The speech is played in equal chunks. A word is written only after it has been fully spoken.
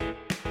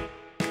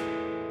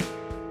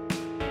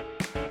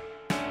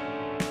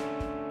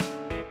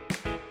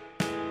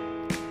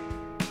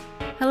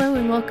Hello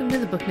and welcome to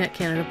the BookNet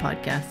Canada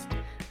podcast.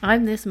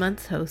 I'm this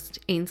month's host,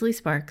 Ainsley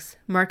Sparks,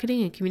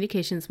 Marketing and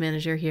Communications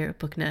Manager here at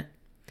BookNet.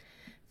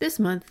 This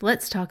month,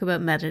 let's talk about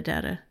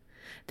metadata.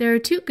 There are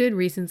two good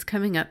reasons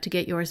coming up to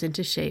get yours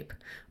into shape,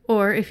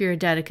 or if you're a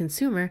data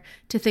consumer,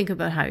 to think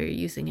about how you're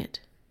using it.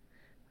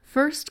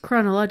 First,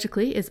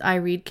 chronologically, is I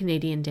Read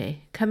Canadian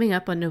Day, coming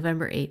up on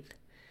November 8th.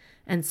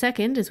 And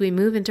second, as we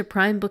move into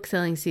prime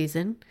bookselling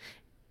season,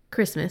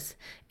 Christmas,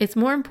 it's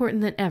more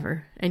important than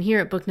ever, and here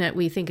at BookNet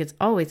we think it's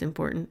always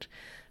important,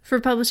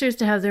 for publishers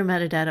to have their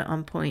metadata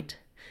on point,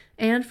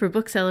 and for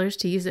booksellers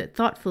to use it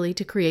thoughtfully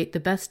to create the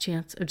best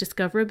chance of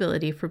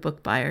discoverability for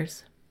book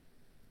buyers.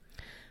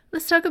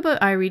 Let's talk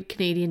about I Read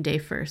Canadian Day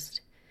first.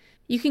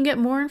 You can get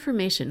more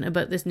information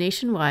about this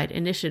nationwide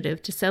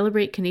initiative to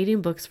celebrate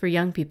Canadian books for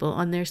young people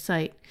on their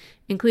site,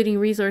 including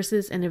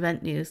resources and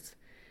event news.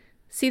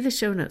 See the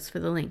show notes for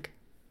the link.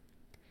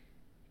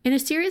 In a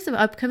series of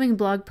upcoming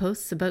blog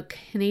posts about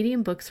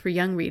Canadian books for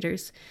young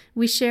readers,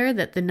 we share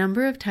that the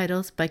number of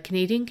titles by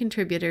Canadian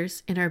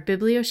contributors in our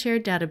BiblioShare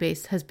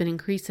database has been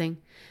increasing,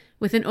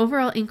 with an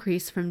overall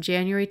increase from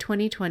January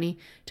 2020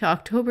 to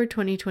October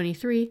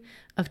 2023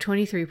 of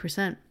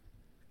 23%.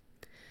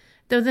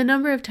 Though the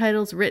number of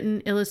titles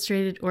written,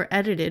 illustrated, or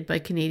edited by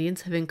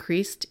Canadians have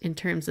increased in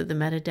terms of the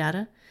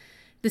metadata,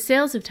 the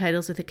sales of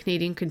titles with a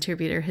Canadian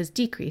contributor has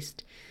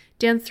decreased,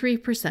 down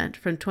 3%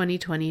 from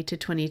 2020 to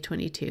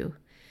 2022.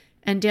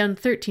 And down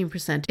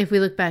 13% if we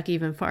look back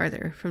even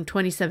farther, from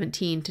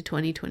 2017 to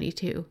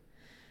 2022.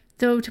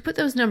 Though, to put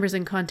those numbers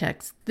in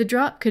context, the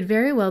drop could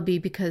very well be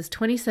because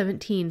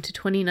 2017 to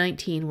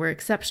 2019 were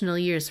exceptional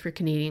years for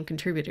Canadian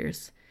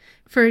contributors.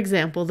 For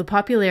example, the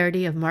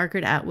popularity of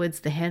Margaret Atwood's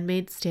The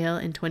Handmaid's Tale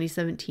in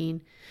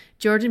 2017,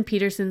 Jordan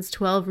Peterson's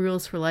 12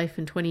 Rules for Life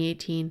in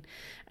 2018,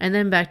 and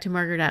then back to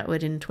Margaret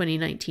Atwood in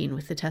 2019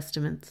 with The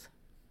Testaments.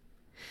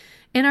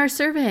 In our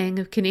surveying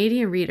of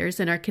Canadian readers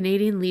in our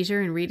Canadian Leisure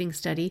and Reading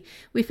Study,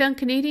 we found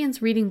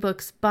Canadians reading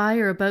books by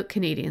or about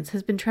Canadians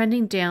has been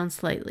trending down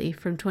slightly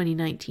from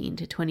 2019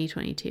 to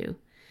 2022.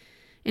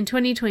 In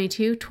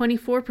 2022,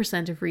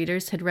 24% of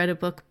readers had read a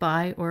book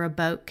by or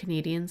about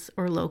Canadians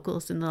or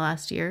locals in the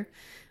last year,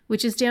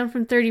 which is down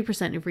from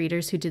 30% of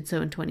readers who did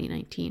so in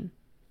 2019.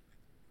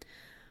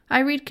 I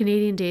Read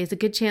Canadian Day is a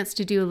good chance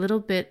to do a little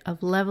bit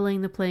of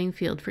leveling the playing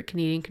field for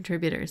Canadian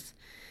contributors.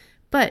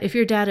 But if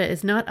your data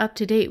is not up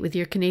to date with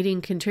your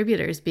Canadian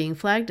contributors being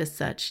flagged as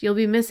such, you'll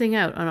be missing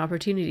out on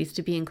opportunities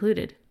to be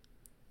included.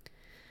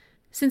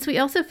 Since we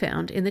also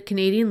found in the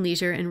Canadian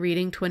Leisure and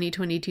Reading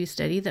 2022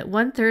 study that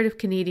 1/3 of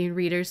Canadian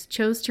readers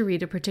chose to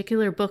read a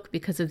particular book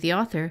because of the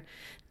author,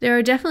 there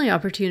are definitely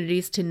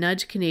opportunities to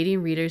nudge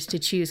Canadian readers to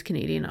choose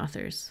Canadian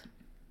authors.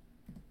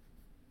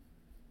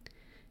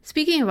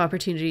 Speaking of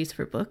opportunities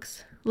for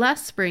books,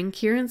 last spring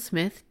Kieran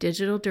Smith,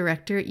 digital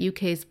director at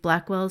UK's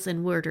Blackwell's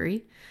and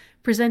Wordery,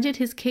 presented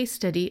his case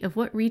study of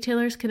what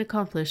retailers can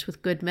accomplish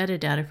with good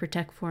metadata for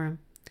Tech Forum.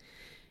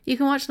 You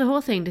can watch the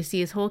whole thing to see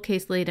his whole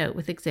case laid out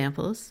with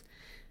examples.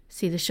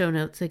 See the show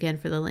notes again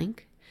for the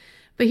link.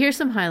 But here's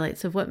some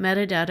highlights of what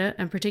metadata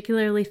and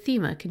particularly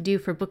Thema can do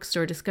for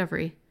bookstore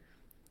discovery,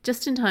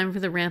 just in time for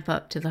the ramp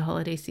up to the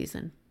holiday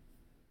season.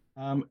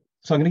 So I'm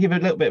going to give a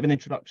little bit of an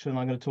introduction.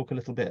 I'm going to talk a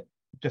little bit,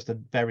 just a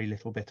very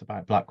little bit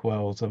about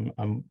Blackwell's and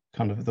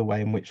kind of the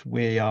way in which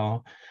we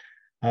are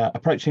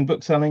approaching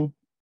bookselling.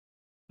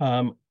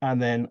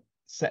 And then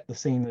set the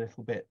scene a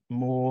little bit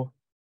more,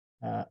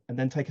 and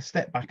then take a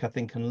step back, I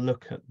think, and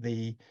look at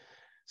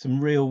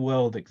some real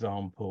world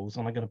examples.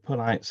 And I'm going to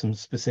pull out some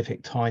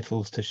specific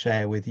titles to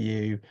share with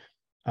you,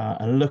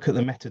 and look at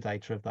the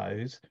metadata of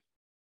those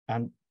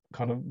and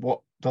kind of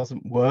what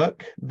doesn't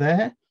work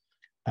there.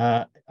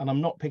 And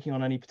I'm not picking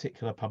on any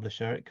particular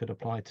publisher. It could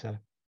apply to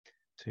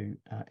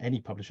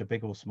any publisher,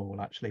 big or small,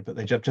 actually, but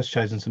they've just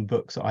chosen some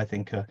books that I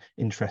think are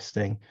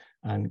interesting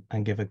and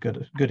give a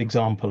good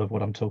example of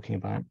what I'm talking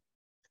about.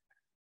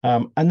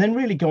 And then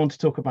really go on to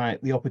talk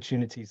about the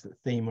opportunities that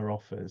Thema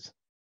offers,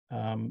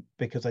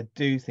 because I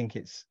do think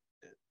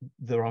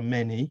there are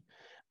many,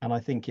 and I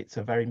think it's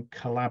a very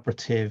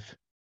collaborative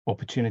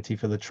opportunity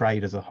for the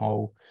trade as a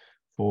whole,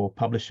 for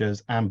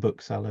publishers and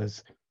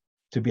booksellers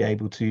to be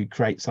able to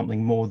create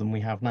something more than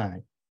we have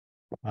now.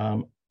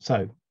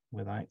 So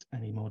without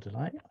any more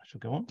delay, I shall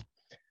go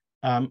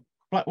on.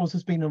 Blackwell's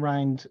has been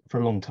around for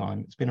a long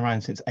time. It's been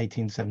around since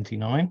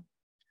 1879.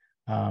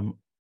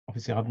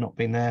 Obviously, I've not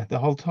been there the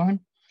whole time,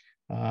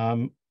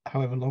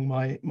 however long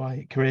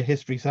my career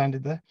history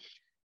sounded there.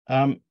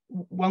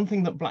 One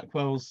thing that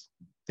Blackwell's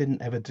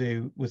didn't ever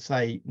do was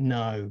say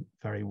no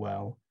very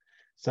well.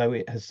 So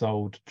it has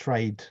sold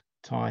trade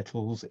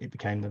titles. It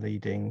became the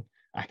leading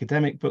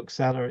academic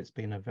bookseller. It's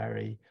been a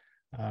very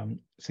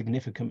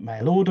significant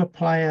mail order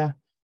player.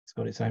 It's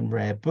got its own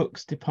rare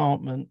books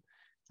department,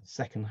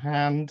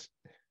 second-hand,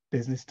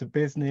 business to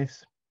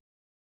business,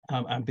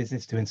 and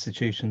business to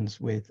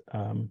institutions with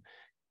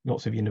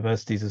lots of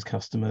universities as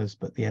customers,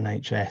 but the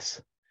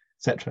NHS,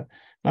 etc.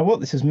 Now,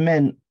 what this has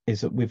meant is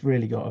that we've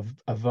really got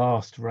a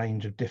vast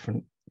range of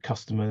different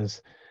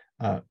customers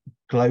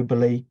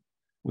globally.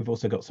 We've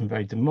also got some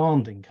very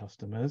demanding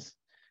customers,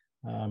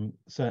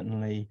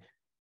 Certainly,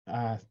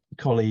 our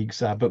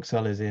colleagues, our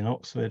booksellers in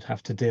Oxford,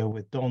 have to deal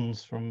with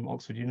dons from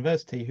Oxford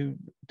University who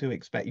do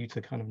expect you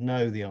to kind of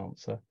know the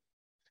answer.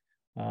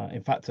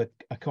 In fact,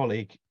 a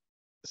colleague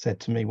said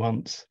to me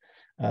once,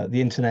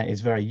 the internet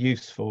is very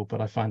useful,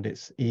 but I find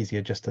it's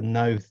easier just to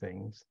know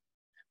things,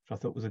 which I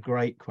thought was a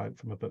great quote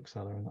from a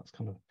bookseller. And that's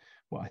kind of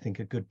what I think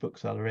a good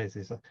bookseller is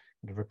a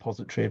kind of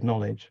repository of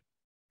knowledge.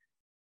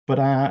 But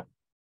our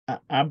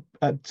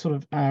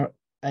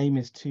aim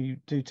is to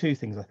do two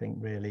things, I think,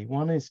 really.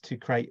 One is to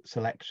create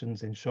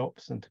selections in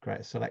shops and to create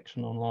a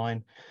selection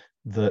online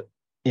that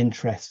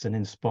interests and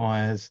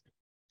inspires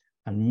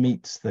and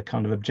meets the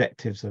kind of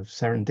objectives of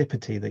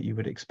serendipity that you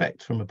would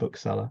expect from a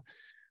bookseller.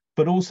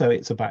 But also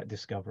it's about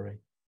discovery.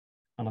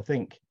 And I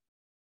think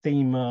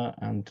thema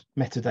and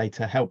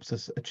metadata helps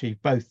us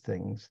achieve both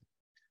things.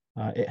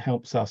 It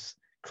helps us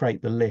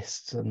create the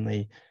lists and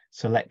the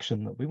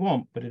selection that we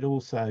want, but it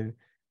also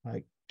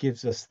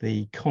gives us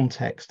the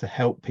context to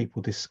help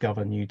people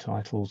discover new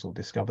titles or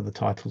discover the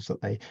titles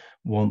that they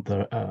want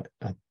that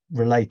are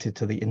related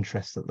to the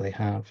interests that they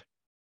have.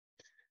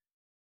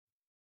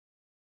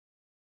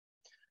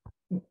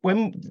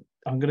 When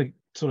I'm going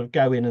to sort of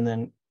go in and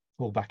then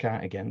pull back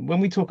out again, when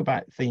we talk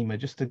about thema,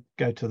 just to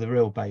go to the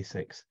real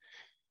basics,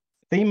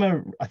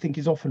 thema, I think,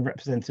 is often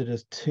represented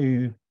as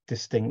two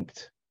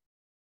distinct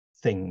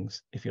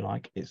things, if you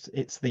like.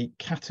 It's the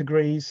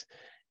categories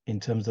in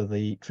terms of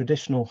the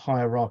traditional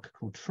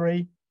hierarchical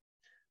tree,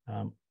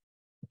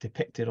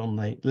 depicted on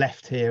the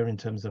left here in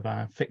terms of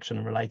our fiction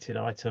and related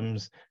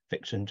items,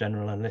 fiction,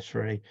 general and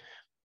literary.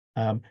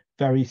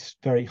 Very,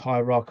 very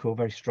hierarchical,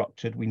 very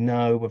structured. We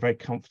know, we're very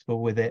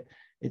comfortable with it.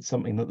 It's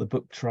something that the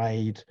book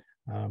trade,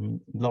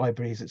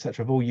 libraries,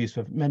 etc., have all used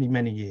for many,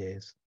 many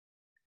years.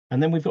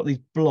 And then we've got these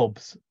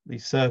blobs,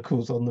 these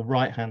circles on the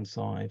right-hand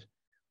side,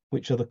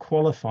 which are the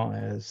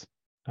qualifiers,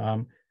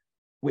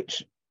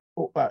 which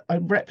are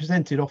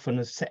represented often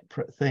as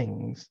separate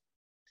things.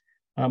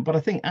 But I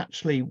think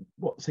actually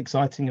what's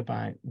exciting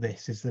about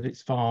this is that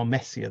it's far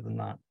messier than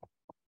that,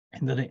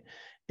 and that it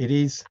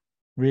is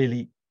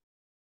really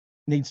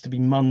needs to be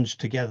munged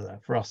together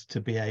for us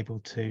to be able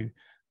to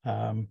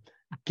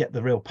get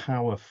the real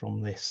power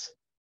from this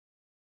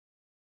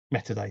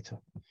metadata.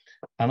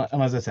 And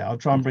as I say, I'll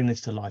try and bring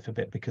this to life a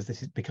bit, because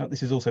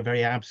this is also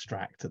very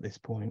abstract at this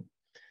point,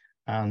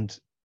 and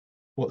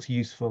what's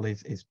useful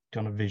is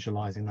kind of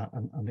visualizing that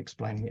and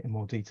explaining it in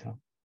more detail.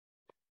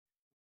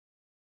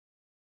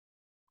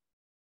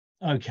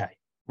 Okay,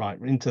 right,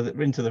 into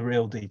the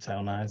real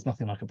detail now. There's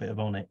nothing like a bit of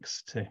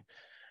Onyx to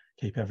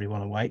keep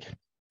everyone awake.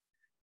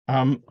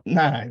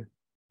 Now,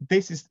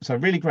 this is a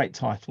really great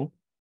title,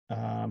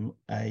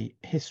 a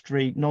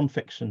history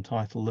non-fiction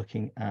title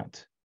looking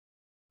at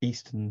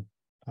East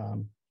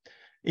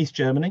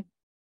Germany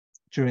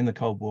during the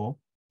Cold War.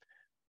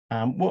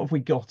 What have we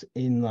got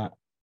in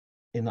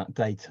that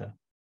data?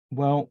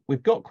 Well,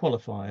 we've got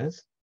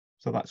qualifiers,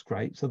 so that's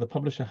great. So the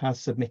publisher has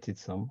submitted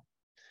some,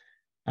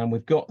 and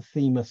we've got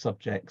thema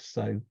subjects.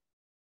 So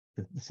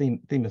the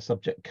thema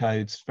subject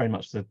codes, very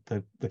much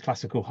the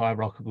classical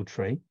hierarchical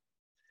tree,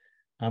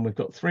 and we've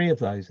got 3 of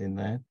those in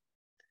there.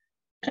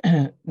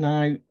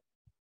 Now,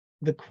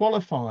 the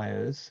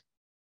qualifiers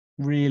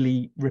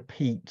really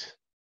repeat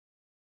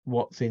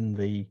what's in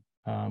the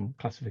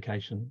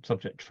classification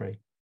subject tree.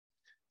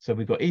 So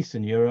we've got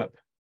Eastern Europe,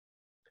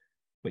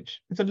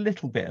 which is a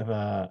little bit of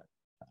a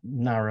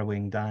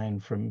narrowing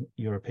down from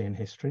European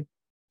history.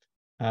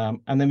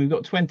 And then we've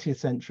got 20th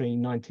century,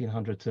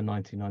 1900 to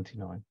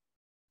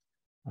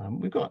 1999.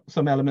 We've got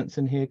some elements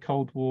in here,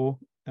 Cold War.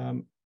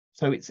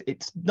 So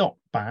it's not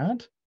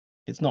bad.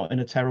 It's not in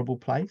a terrible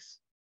place,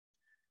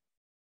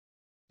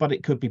 but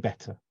it could be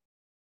better.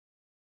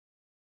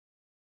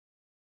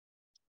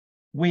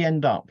 We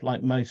end up,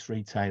 like most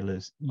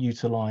retailers,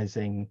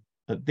 utilizing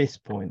at this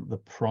point the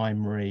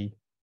primary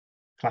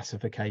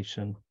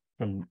classification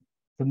from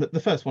the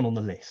first one on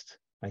the list,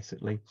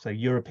 basically. So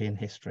European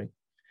history,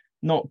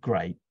 not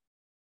great.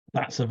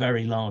 That's a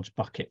very large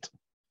bucket.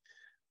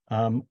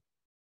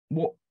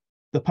 What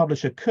the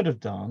publisher could have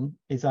done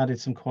is added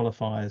some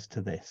qualifiers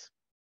to this,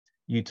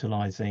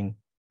 utilizing,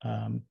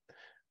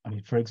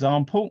 for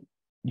example,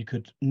 you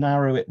could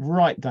narrow it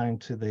right down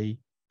to the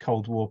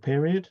Cold War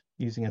period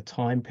using a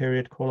time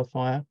period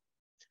qualifier.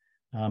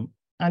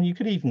 And you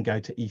could even go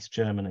to East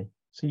Germany.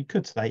 So you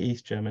could say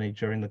East Germany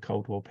during the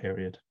Cold War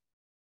period.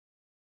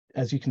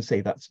 As you can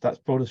see, that's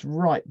brought us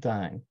right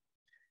down.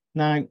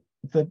 Now,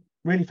 the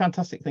really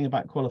fantastic thing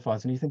about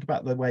qualifiers, and you think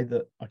about the way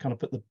that I kind of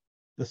put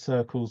the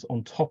circles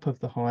on top of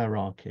the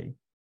hierarchy,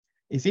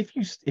 is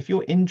if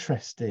you're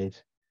interested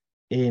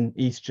in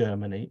East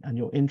Germany and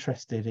you're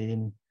interested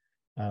in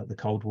the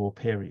Cold War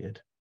period,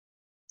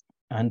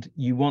 and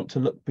you want to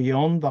look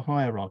beyond the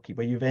hierarchy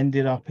where you've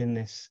ended up in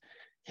this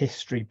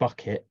history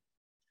bucket,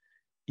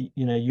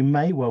 you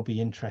may well be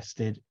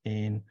interested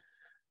in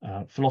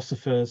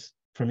philosophers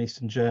from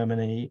Eastern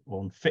Germany, or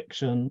on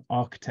fiction,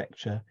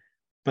 architecture,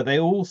 but they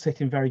all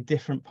sit in very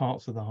different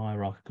parts of the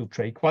hierarchical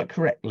tree, quite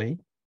correctly.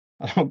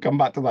 I'll come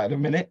back to that in a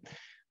minute.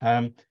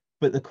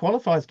 But the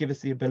qualifiers give us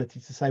the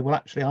ability to say, well,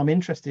 actually, I'm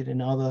interested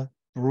in other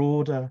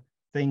broader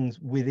things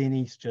within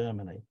East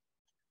Germany,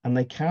 and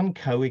they can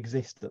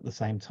coexist at the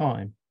same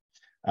time.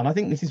 And I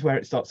think this is where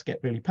it starts to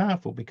get really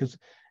powerful, because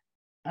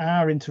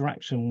our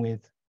interaction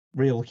with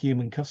real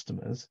human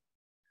customers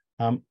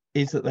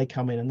is that they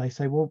come in and they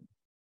say, well,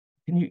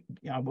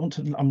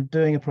 I'm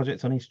doing a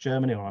project on East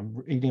Germany, or I'm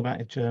reading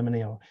about East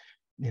Germany, or,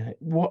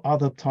 what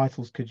other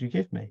titles could you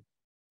give me?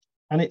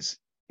 And it's,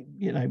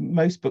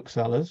 most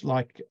booksellers,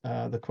 like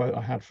the quote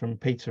I had from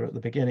Peter at the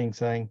beginning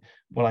saying,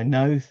 well, I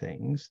know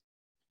things.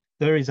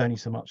 There is only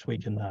so much we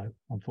can know,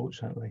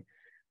 unfortunately.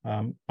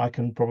 I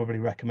can probably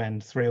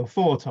recommend 3 or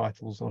 4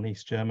 titles on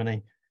East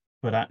Germany,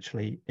 but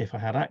actually, if I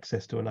had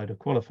access to a load of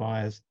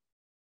qualifiers,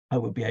 I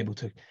would be able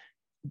to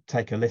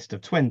take a list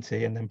of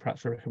 20 and then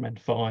perhaps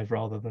recommend 5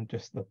 rather than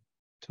just the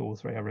 2 or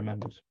 3 I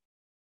remembered.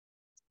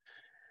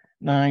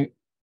 Now,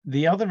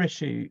 the other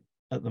issue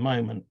at the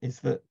moment is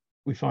that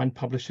we find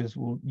publishers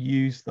will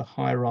use the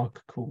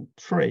hierarchical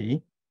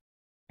tree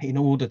in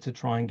order to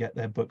try and get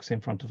their books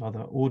in front of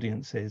other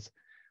audiences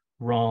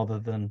rather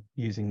than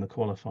using the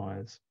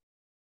qualifiers.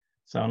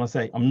 So, and I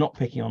say, I'm not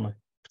picking on a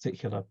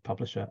particular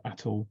publisher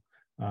at all.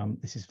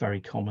 This is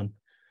very common.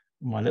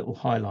 My little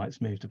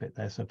highlights moved a bit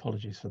there, so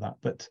apologies for that.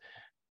 But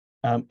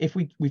if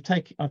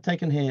I've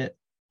taken here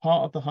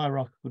part of the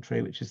hierarchical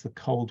tree, which is the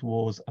Cold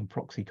Wars and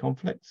proxy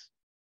conflicts,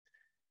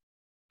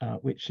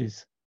 which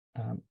is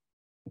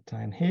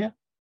down here.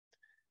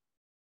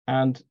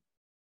 And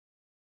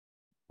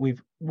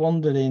we've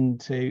wandered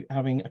into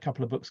having a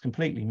couple of books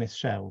completely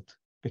misshelved,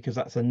 because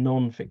that's a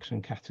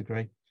non-fiction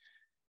category.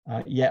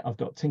 Yet I've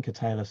got Tinker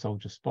Tailor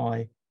Soldier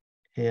Spy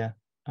here,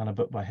 and a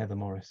book by Heather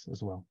Morris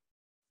as well.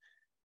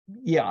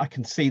 Yeah, I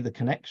can see the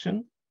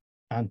connection,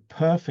 and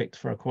perfect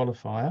for a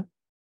qualifier,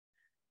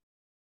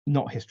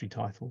 not history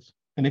titles.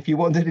 And if you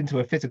wandered into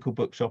a physical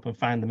bookshop and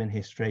found them in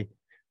history,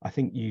 I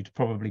think you'd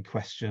probably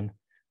question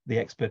the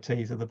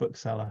expertise of the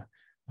bookseller,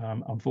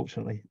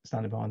 unfortunately,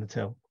 standing behind the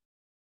till.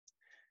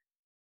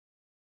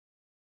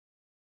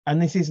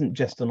 And this isn't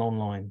just an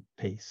online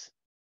piece.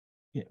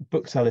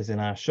 Booksellers in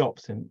our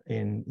shops,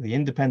 in the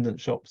independent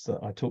shops that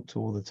I talk to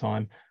all the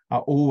time,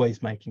 are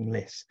always making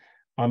lists.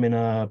 I'm in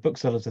a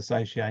Booksellers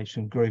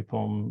Association group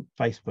on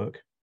Facebook,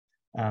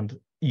 and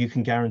you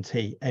can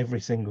guarantee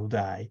every single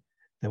day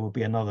there will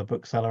be another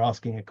bookseller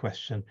asking a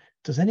question.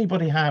 Does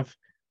anybody have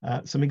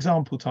some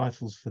example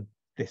titles for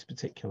this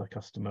particular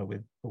customer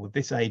with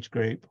this age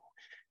group,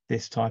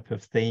 this type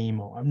of theme?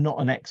 Or I'm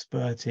not an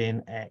expert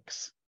in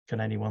X.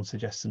 Can anyone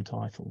suggest some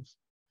titles?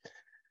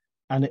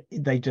 And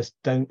they just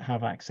don't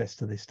have access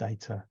to this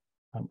data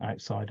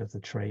outside of the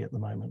tree at the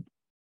moment.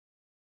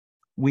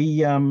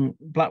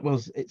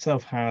 Blackwell's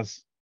itself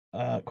has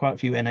quite a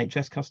few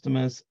NHS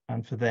customers,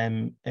 and for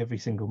them, every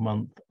single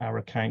month, our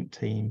account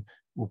team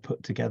will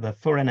put together,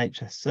 for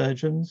NHS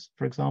surgeons,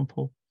 for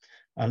example,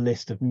 a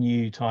list of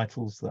new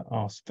titles that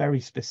are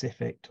very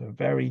specific to a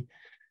very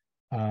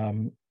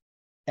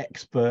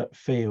expert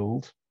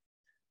field.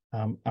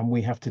 And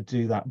we have to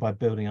do that by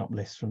building up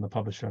lists from the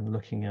publisher and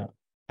looking at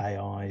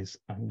AIs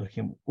and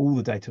looking at all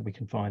the data we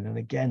can find. And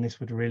again, this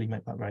would really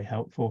make that very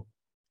helpful.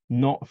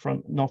 Not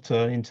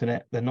an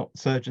internet.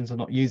 Surgeons are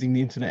not using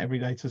the internet every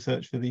day to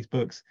search for these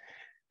books.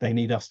 They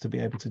need us to be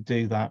able to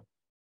do that.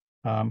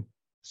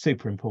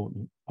 Super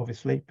important,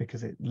 obviously,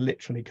 because it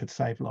literally could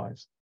save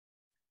lives.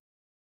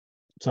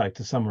 So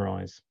to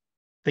summarize,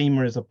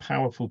 Thema is a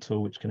powerful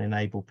tool which can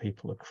enable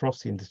people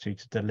across the industry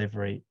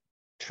to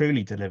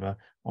truly deliver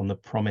on the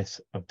promise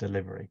of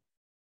delivery.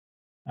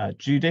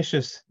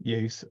 Judicious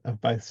use of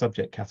both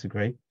subject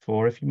category,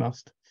 4 if you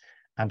must,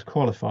 and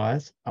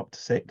qualifiers, up to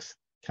 6,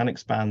 can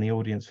expand the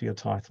audience for your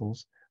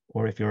titles,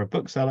 or if you're a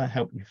bookseller,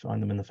 help you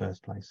find them in the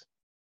first place.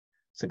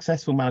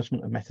 Successful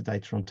management of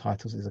metadata on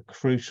titles is a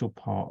crucial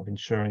part of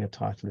ensuring a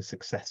title is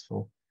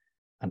successful,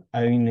 and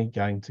only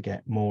going to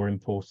get more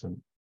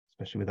important,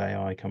 especially with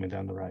AI coming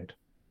down the road.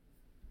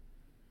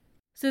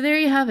 So there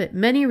you have it,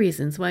 many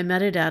reasons why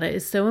metadata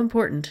is so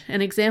important,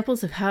 and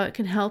examples of how it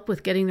can help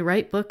with getting the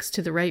right books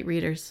to the right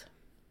readers.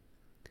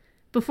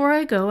 Before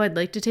I go, I'd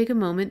like to take a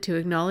moment to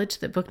acknowledge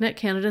that BookNet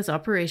Canada's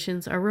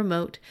operations are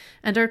remote,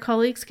 and our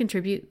colleagues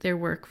contribute their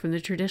work from the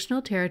traditional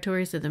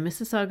territories of the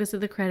Mississaugas of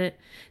the Credit,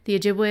 the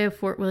Ojibwe of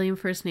Fort William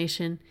First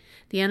Nation,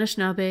 the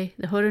Anishinaabe,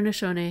 the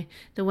Haudenosaunee,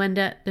 the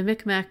Wendat, the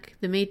Micmac,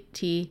 the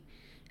Métis,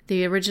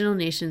 the original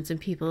nations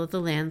and people of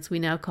the lands we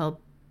now call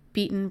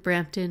Beaton,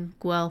 Brampton,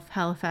 Guelph,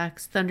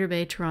 Halifax, Thunder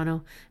Bay,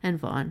 Toronto, and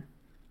Vaughan.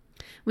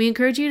 We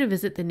encourage you to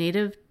visit the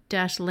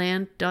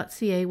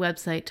native-land.ca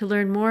website to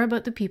learn more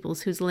about the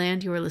peoples whose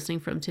land you are listening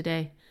from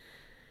today.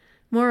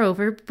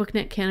 Moreover,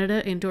 BookNet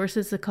Canada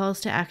endorses the calls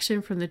to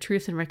action from the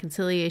Truth and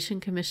Reconciliation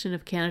Commission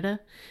of Canada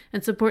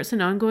and supports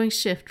an ongoing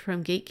shift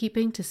from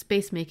gatekeeping to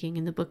space-making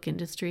in the book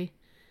industry.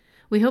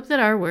 We hope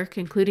that our work,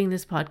 including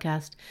this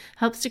podcast,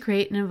 helps to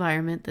create an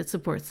environment that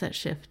supports that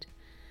shift.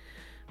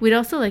 We'd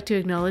also like to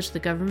acknowledge the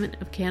Government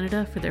of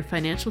Canada for their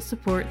financial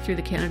support through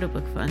the Canada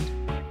Book Fund.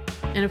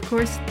 And of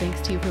course,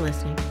 thanks to you for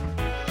listening.